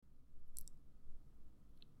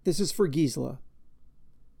This is for Gisela.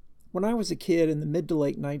 When I was a kid in the mid to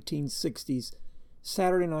late 1960s,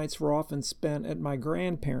 Saturday nights were often spent at my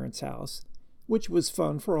grandparents' house, which was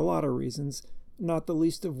fun for a lot of reasons, not the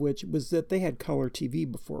least of which was that they had color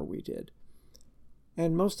TV before we did.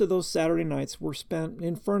 And most of those Saturday nights were spent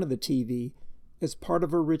in front of the TV as part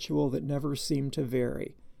of a ritual that never seemed to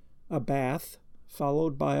vary. A bath,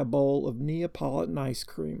 followed by a bowl of Neapolitan ice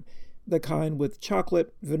cream, the kind with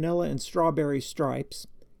chocolate, vanilla, and strawberry stripes,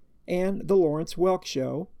 and the Lawrence Welk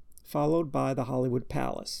Show, followed by the Hollywood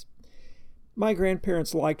Palace. My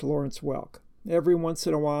grandparents liked Lawrence Welk. Every once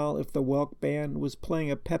in a while, if the Welk band was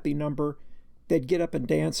playing a peppy number, they'd get up and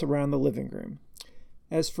dance around the living room.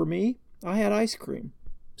 As for me, I had ice cream,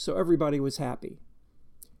 so everybody was happy.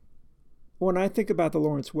 When I think about the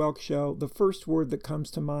Lawrence Welk Show, the first word that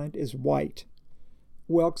comes to mind is white.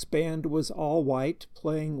 Welk's band was all white,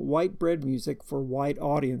 playing white bread music for white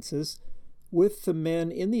audiences, with the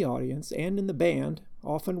men in the audience and in the band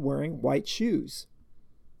often wearing white shoes.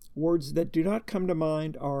 Words that do not come to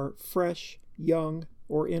mind are fresh, young,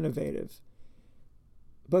 or innovative.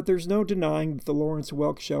 But there's no denying that the Lawrence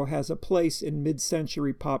Welk Show has a place in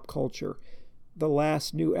mid-century pop culture. The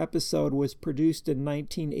last new episode was produced in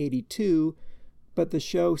 1982, but the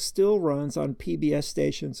show still runs on PBS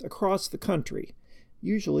stations across the country,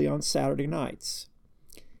 usually on Saturday nights.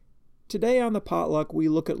 Today on the Potluck, we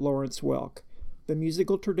look at Lawrence Welk, the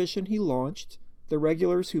musical tradition he launched, the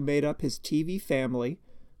regulars who made up his TV family,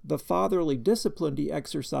 the fatherly discipline he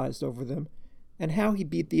exercised over them, and how he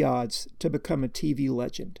beat the odds to become a TV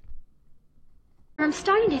legend. I'm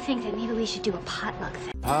starting to think that maybe we should do a potluck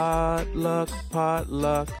thing.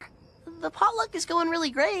 Potluck. The potluck is going really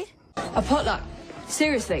great. A potluck?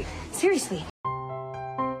 Seriously? Seriously.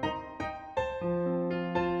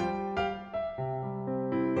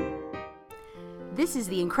 This is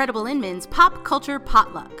the Incredible Inman's Pop Culture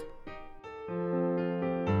Potluck.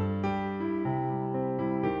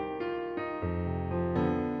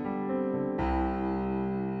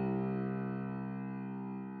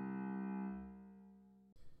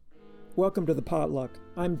 Welcome to the Potluck.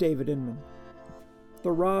 I'm David Inman.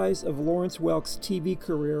 The rise of Lawrence Welk's TV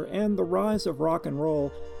career and the rise of rock and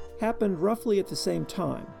roll happened roughly at the same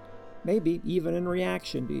time, maybe even in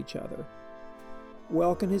reaction to each other.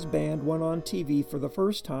 Welk and his band went on TV for the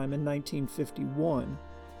first time in 1951.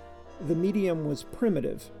 The medium was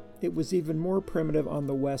primitive. It was even more primitive on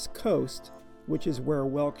the West Coast, which is where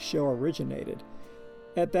Welk's show originated.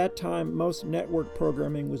 At that time, most network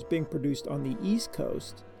programming was being produced on the East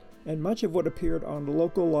Coast, and much of what appeared on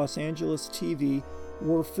local Los Angeles TV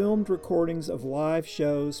were filmed recordings of live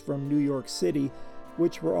shows from New York City,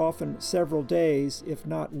 which were often several days, if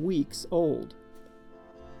not weeks, old.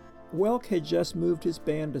 Welk had just moved his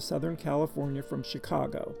band to Southern California from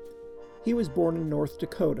Chicago. He was born in North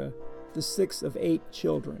Dakota, the sixth of 8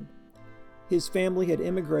 children. His family had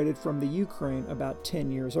immigrated from the Ukraine about 10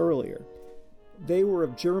 years earlier. They were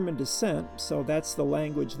of German descent, so that's the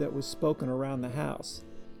language that was spoken around the house.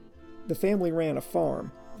 The family ran a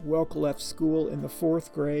farm. Welk left school in the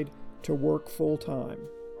 4th grade to work full-time.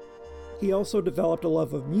 He also developed a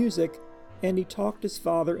love of music, and he talked his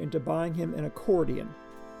father into buying him an accordion,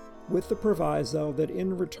 with the proviso that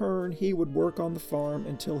in return he would work on the farm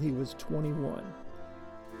until he was 21.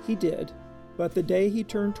 He did, but the day he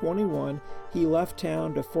turned 21, he left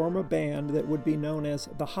town to form a band that would be known as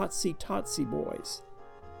the Hotsy Totsy Boys.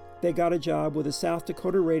 They got a job with a South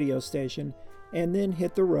Dakota radio station and then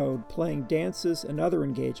hit the road playing dances and other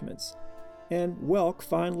engagements, and Welk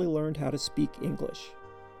finally learned how to speak English.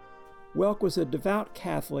 Welk was a devout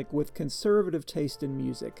Catholic with conservative taste in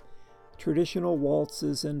music, traditional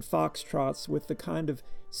waltzes and foxtrots with the kind of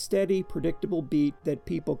steady, predictable beat that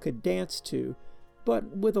people could dance to,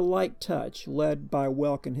 but with a light touch led by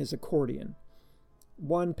Welk and his accordion.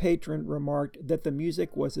 One patron remarked that the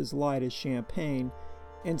music was as light as champagne,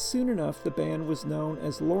 and soon enough the band was known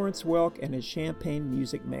as Lawrence Welk and his Champagne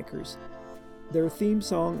Music Makers. Their theme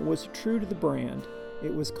song was true to the brand.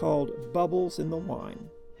 It was called Bubbles in the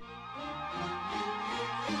Wine.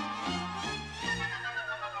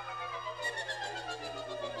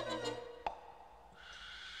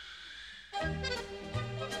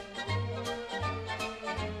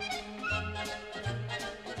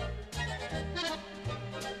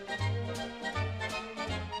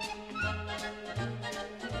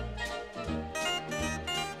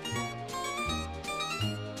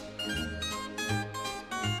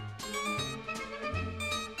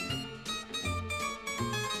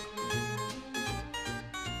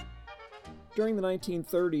 During the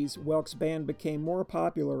 1930s, Welk's band became more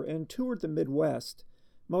popular and toured the Midwest,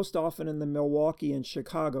 most often in the Milwaukee and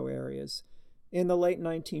Chicago areas. In the late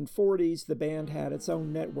 1940s, the band had its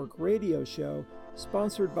own network radio show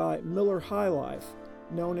sponsored by Miller High Life,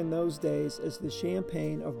 known in those days as the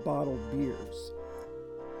champagne of bottled beers.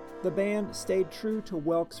 The band stayed true to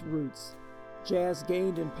Welk's roots. Jazz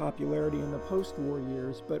gained in popularity in the post-war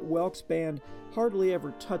years, but Welk's band hardly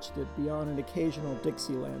ever touched it beyond an occasional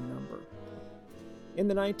Dixieland number. In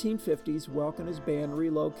the 1950s, Welk and his band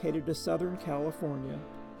relocated to Southern California,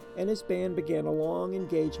 and his band began a long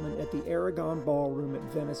engagement at the Aragon Ballroom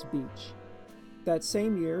at Venice Beach. That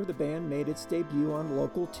same year, the band made its debut on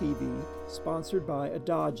local TV, sponsored by a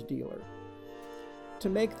Dodge dealer. To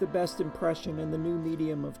make the best impression in the new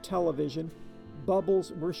medium of television,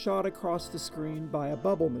 bubbles were shot across the screen by a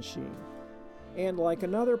bubble machine. And like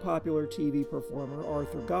another popular TV performer,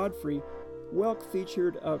 Arthur Godfrey, Welk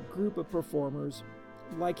featured a group of performers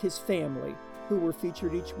like his family, who were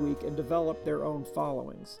featured each week and developed their own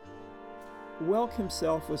followings. Welk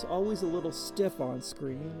himself was always a little stiff on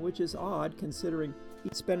screen, which is odd considering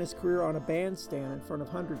he'd spent his career on a bandstand in front of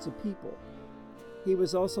hundreds of people. He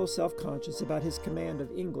was also self-conscious about his command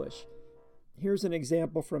of English. Here's an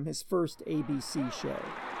example from his first ABC show.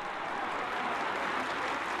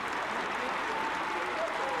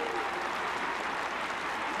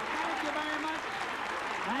 Thank you very much.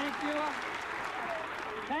 Thank you.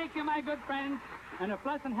 Thank you, my good friends, and a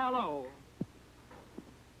pleasant hello.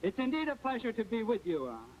 It's indeed a pleasure to be with you,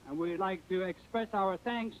 and we'd like to express our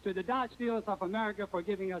thanks to the Dodge Dealers of America for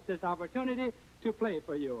giving us this opportunity to play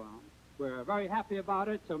for you. We're very happy about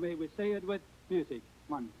it, so may we say it with music.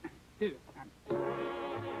 1, 2, 3.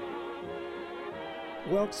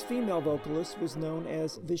 Welk's female vocalist was known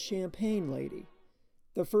as the Champagne Lady.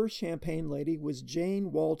 The first Champagne Lady was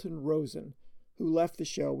Jane Walton Rosen, who left the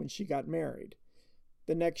show when she got married.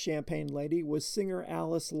 The next Champagne Lady was singer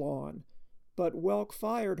Alice Lawn, but Welk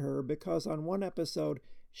fired her because on one episode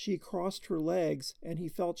she crossed her legs and he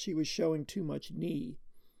felt she was showing too much knee.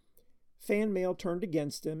 Fan mail turned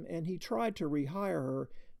against him and he tried to rehire her,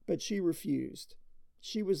 but she refused.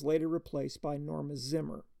 She was later replaced by Norma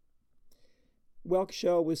Zimmer. Welk's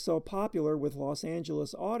show was so popular with Los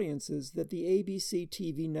Angeles audiences that the ABC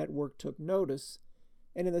TV network took notice,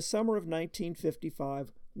 and in the summer of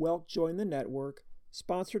 1955, Welk joined the network,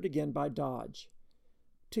 sponsored again by Dodge.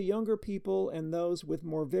 To younger people and those with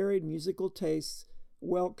more varied musical tastes,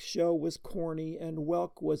 Welk's show was corny and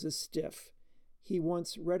Welk was a stiff. He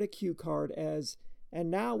once read a cue card as, "And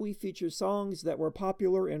now we feature songs that were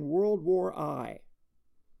popular in World War I."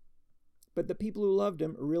 But the people who loved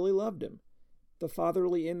him really loved him. The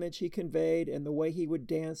fatherly image he conveyed and the way he would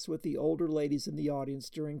dance with the older ladies in the audience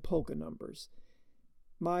during polka numbers.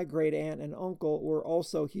 My great aunt and uncle were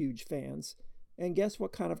also huge fans, and guess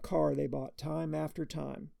what kind of car they bought time after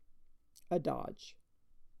time? A Dodge.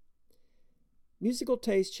 Musical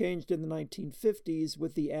taste changed in the 1950s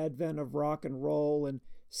with the advent of rock and roll and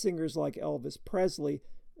singers like Elvis Presley,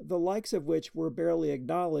 the likes of which were barely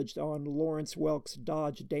acknowledged on Lawrence Welk's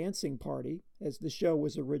Dodge Dancing Party, as the show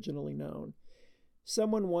was originally known.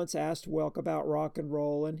 Someone once asked Welk about rock and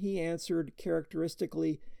roll, and he answered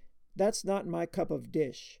characteristically, "That's not my cup of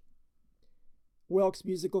dish." Welk's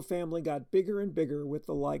musical family got bigger and bigger with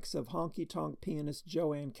the likes of honky-tonk pianist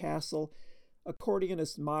Joanne Castle,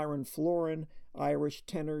 accordionist Myron Florin, Irish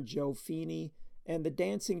tenor Joe Feeney, and the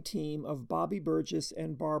dancing team of Bobby Burgess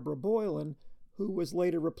and Barbara Boylan, who was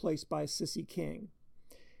later replaced by Cissy King.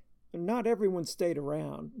 Not everyone stayed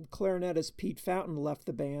around. Clarinetist Pete Fountain left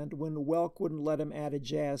the band when Welk wouldn't let him add a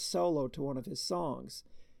jazz solo to one of his songs.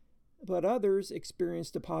 But others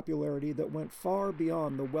experienced a popularity that went far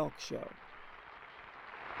beyond the Welk show.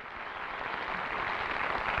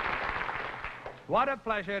 What a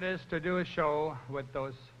pleasure it is to do a show with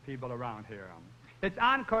those people around here. It's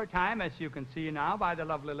encore time, as you can see now, by the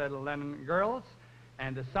lovely little Lennon girls,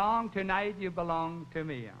 and the song, "Tonight You Belong to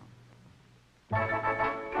Me."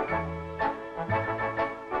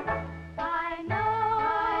 I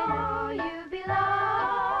know you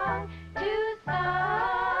belong to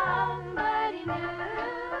somebody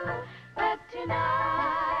new, but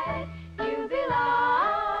tonight you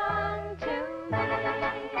belong to me.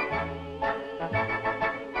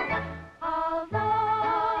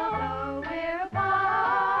 Although we're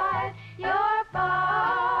apart, you're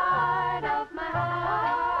part of my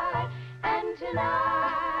heart, and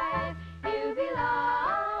tonight you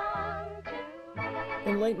belong to me.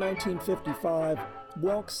 In late 1955,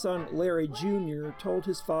 Welk's son Larry Jr. told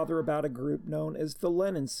his father about a group known as the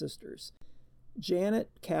Lennon Sisters. Janet,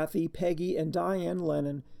 Kathy, Peggy, and Diane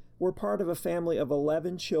Lennon were part of a family of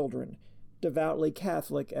 11 children, devoutly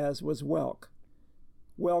Catholic as was Welk.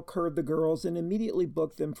 Welk heard the girls and immediately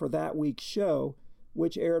booked them for that week's show,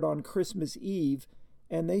 which aired on Christmas Eve,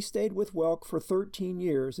 and they stayed with Welk for 13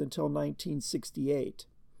 years until 1968.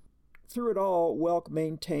 Through it all, Welk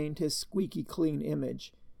maintained his squeaky clean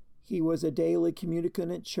image. He was a daily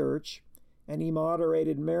communicant at church, and he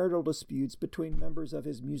moderated marital disputes between members of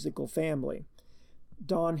his musical family.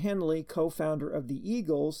 Don Henley, co-founder of the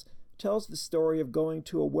Eagles, tells the story of going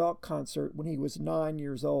to a Welk concert when he was 9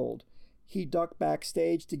 years old. He ducked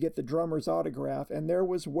backstage to get the drummer's autograph, and there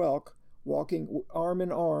was Welk walking arm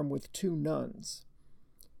in arm with two nuns.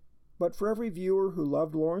 But for every viewer who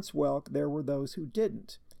loved Lawrence Welk, there were those who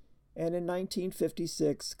didn't. And in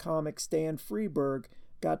 1956, comic Stan Freberg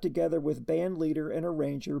got together with band leader and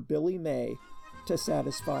arranger Billy May to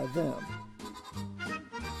satisfy them.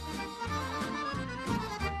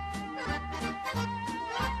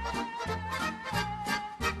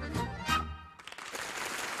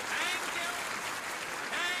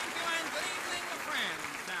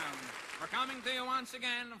 Coming to you once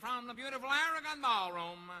again from the beautiful Aragon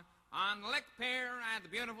Ballroom on Lick Pier at the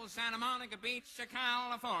beautiful Santa Monica Beach,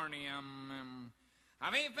 California.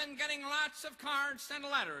 I've been getting lots of cards and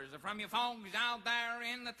letters from you folks out there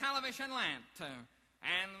in the television land,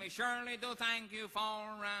 and we surely do thank you for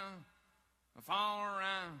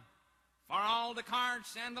all the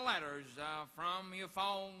cards and the letters from you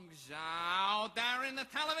folks out there in the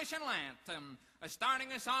television land.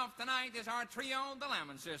 Starting us off tonight is our trio, the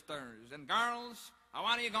Lennon Sisters. And girls,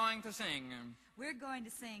 what are you going to sing? We're going to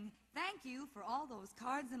sing thank you for all those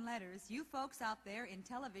cards and letters, you folks out there in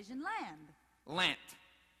television land. Lant.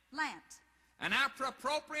 An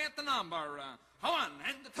appropriate number. 1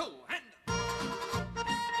 and 2 and...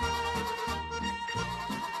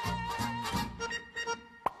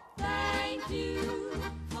 Thank you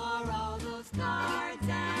for all those cards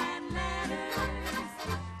and letters,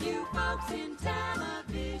 you folks in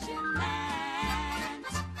television land.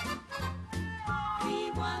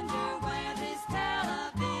 We wonder where this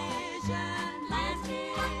television land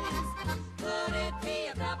is. Could it be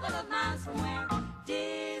a couple of miles from where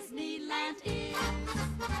Disneyland is?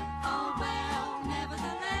 Oh well,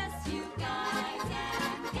 nevertheless, you guys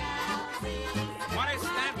and gals is... What is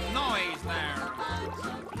that noise there?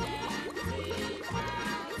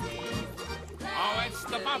 Oh, it's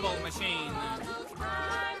the bubble machine.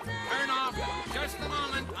 Turn off just a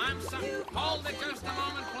moment. Hold it just a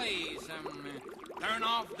moment, please. Turn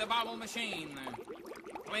off the bubble machine.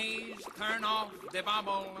 Please turn off the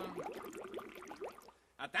bubble.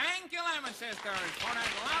 Thank you, Lennon Sisters, for that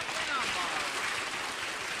lovely number.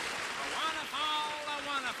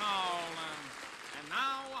 Wonderful. And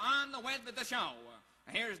now on with the show.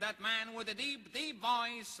 Here's that man with the deep, deep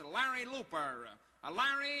voice, Larry Looper.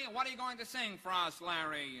 Larry, what are you going to sing for us,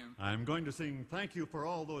 Larry? I'm going to sing thank you for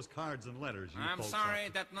all those cards and letters you I'm folks sorry,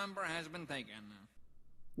 have. that number has been taken.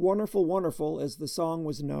 Wonderful, Wonderful, as the song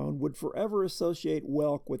was known, would forever associate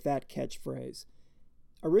Welk with that catchphrase.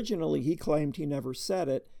 Originally, he claimed he never said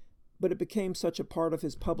it, but it became such a part of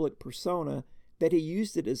his public persona that he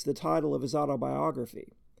used it as the title of his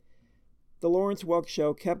autobiography. The Lawrence Welk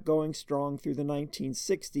Show kept going strong through the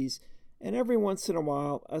 1960s, and every once in a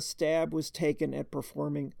while, a stab was taken at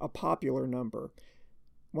performing a popular number.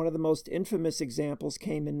 One of the most infamous examples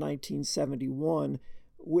came in 1971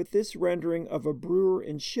 with this rendering of a Brewer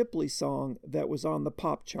and Shipley song that was on the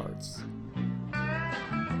pop charts.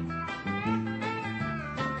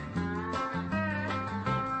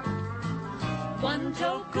 One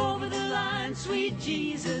toke over the line, sweet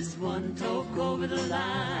Jesus, one toke over the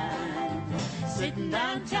line. Sitting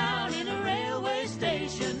downtown in a railway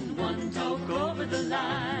station, one toke over the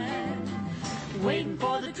line. Waiting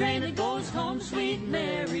for the train that goes home, sweet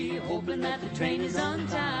Mary, hoping that the train is on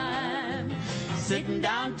time. Sitting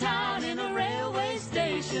downtown in a railway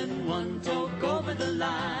station, one toke over the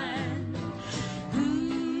line.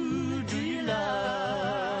 Who do you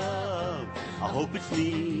love? I hope it's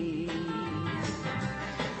me.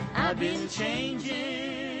 I've been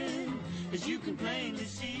changing, as you can plainly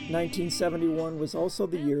see. 1971 was also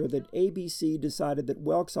the year that ABC decided that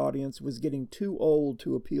Welk's audience was getting too old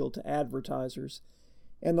to appeal to advertisers,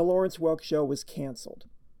 and the Lawrence Welk Show was canceled.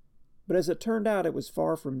 But as it turned out, it was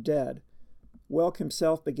far from dead. Welk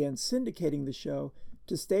himself began syndicating the show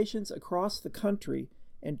to stations across the country,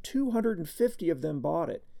 and 250 of them bought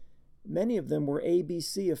it. Many of them were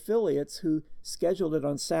ABC affiliates who scheduled it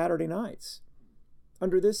on Saturday nights.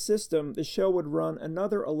 Under this system, the show would run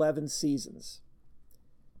another 11 seasons.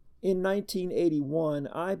 In 1981,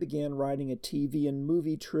 I began writing a TV and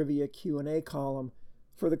movie trivia Q&A column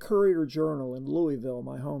for the Courier-Journal in Louisville,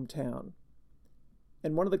 my hometown.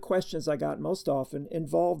 And one of the questions I got most often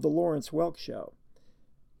involved the Lawrence Welk Show.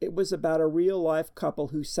 It was about a real-life couple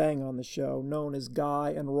who sang on the show, known as Guy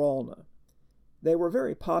and Rolna. They were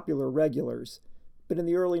very popular regulars, but in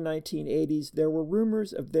the early 1980s there were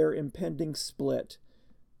rumors of their impending split.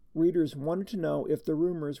 Readers wanted to know if the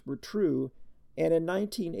rumors were true, and in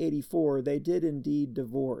 1984 they did indeed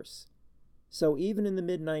divorce. So even in the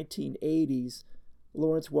mid-1980s,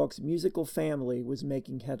 Lawrence Welk's musical family was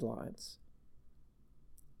making headlines.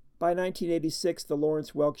 By 1986, The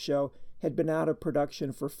Lawrence Welk Show had been out of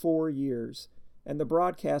production for 4 years, and the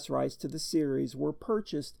broadcast rights to the series were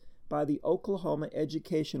purchased by the Oklahoma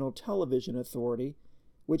Educational Television Authority,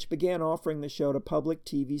 which began offering the show to public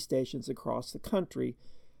TV stations across the country,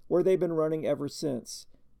 where they've been running ever since,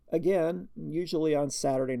 again, usually on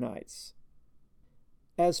Saturday nights.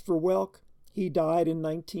 As for Welk, he died in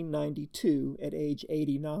 1992 at age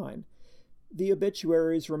 89. The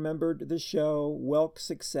obituaries remembered the show, Welk's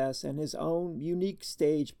success, and his own unique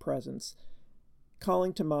stage presence,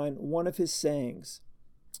 calling to mind one of his sayings,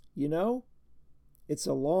 "You know, it's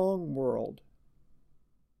a long world."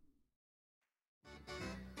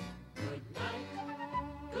 Good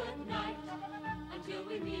night, until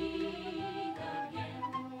we meet again.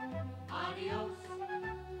 Adios,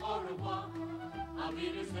 au revoir, I'll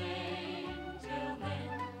be the same till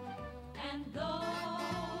then. And though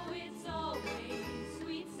it's always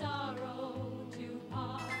sweet sorrow to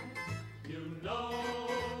part, You know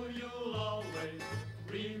you'll always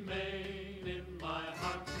remain in my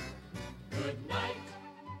heart. good night,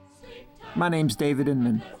 sweet time. My name's David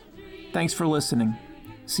Inman. Thanks for listening.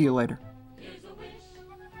 See you later.